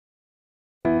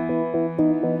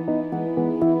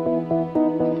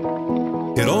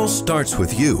all starts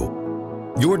with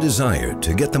you, your desire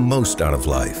to get the most out of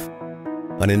life,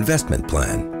 an investment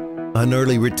plan, an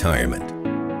early retirement,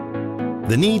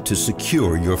 the need to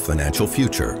secure your financial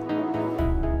future.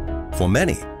 For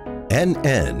many,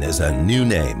 NN is a new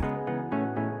name,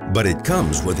 but it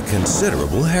comes with a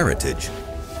considerable heritage.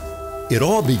 It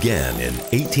all began in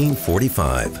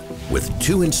 1845 with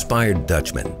two inspired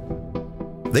Dutchmen.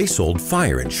 They sold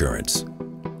fire insurance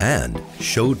and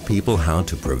showed people how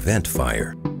to prevent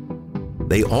fire.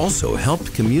 They also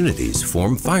helped communities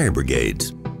form fire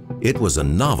brigades. It was a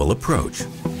novel approach,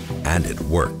 and it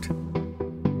worked.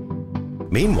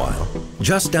 Meanwhile,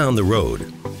 just down the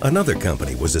road, another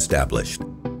company was established,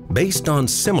 based on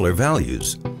similar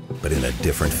values, but in a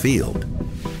different field: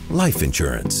 life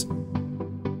insurance.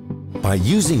 By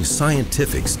using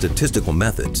scientific statistical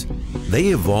methods, they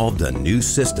evolved a new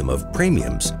system of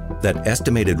premiums that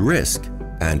estimated risk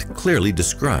and clearly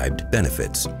described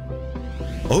benefits.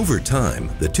 Over time,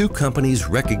 the two companies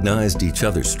recognized each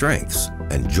other's strengths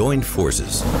and joined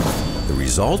forces. The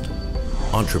result?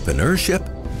 Entrepreneurship,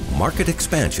 market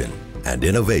expansion, and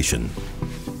innovation.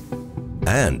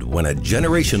 And when a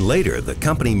generation later the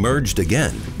company merged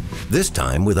again, this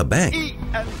time with a bank,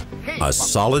 a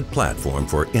solid platform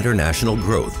for international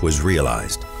growth was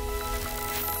realized.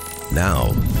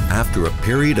 Now, after a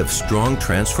period of strong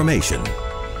transformation,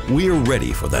 we are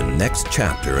ready for the next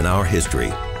chapter in our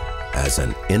history as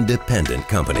an independent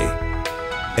company.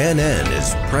 NN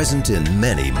is present in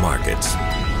many markets.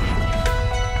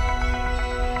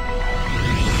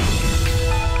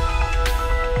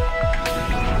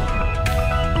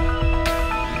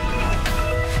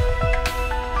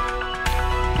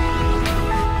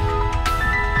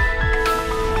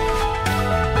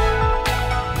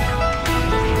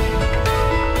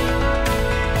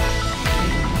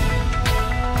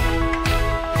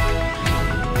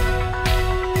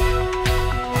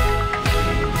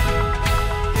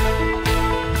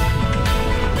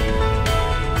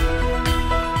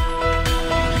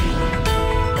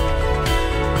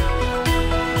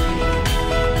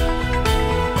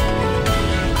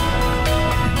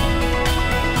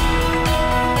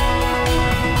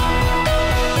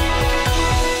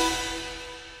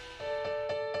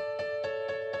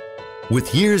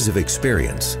 With years of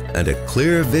experience and a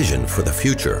clear vision for the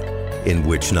future, in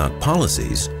which not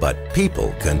policies, but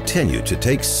people continue to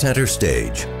take center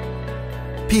stage.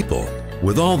 People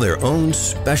with all their own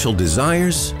special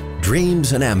desires,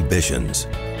 dreams, and ambitions,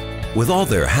 with all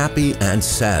their happy and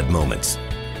sad moments,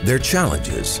 their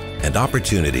challenges and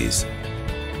opportunities.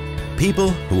 People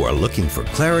who are looking for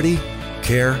clarity,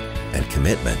 care, and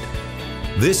commitment.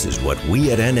 This is what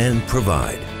we at NN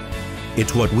provide.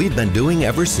 It's what we've been doing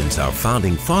ever since our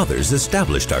founding fathers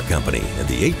established our company in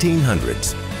the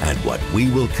 1800s, and what we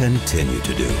will continue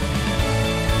to do.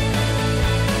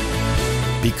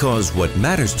 Because what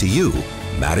matters to you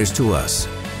matters to us.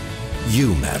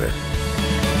 You matter.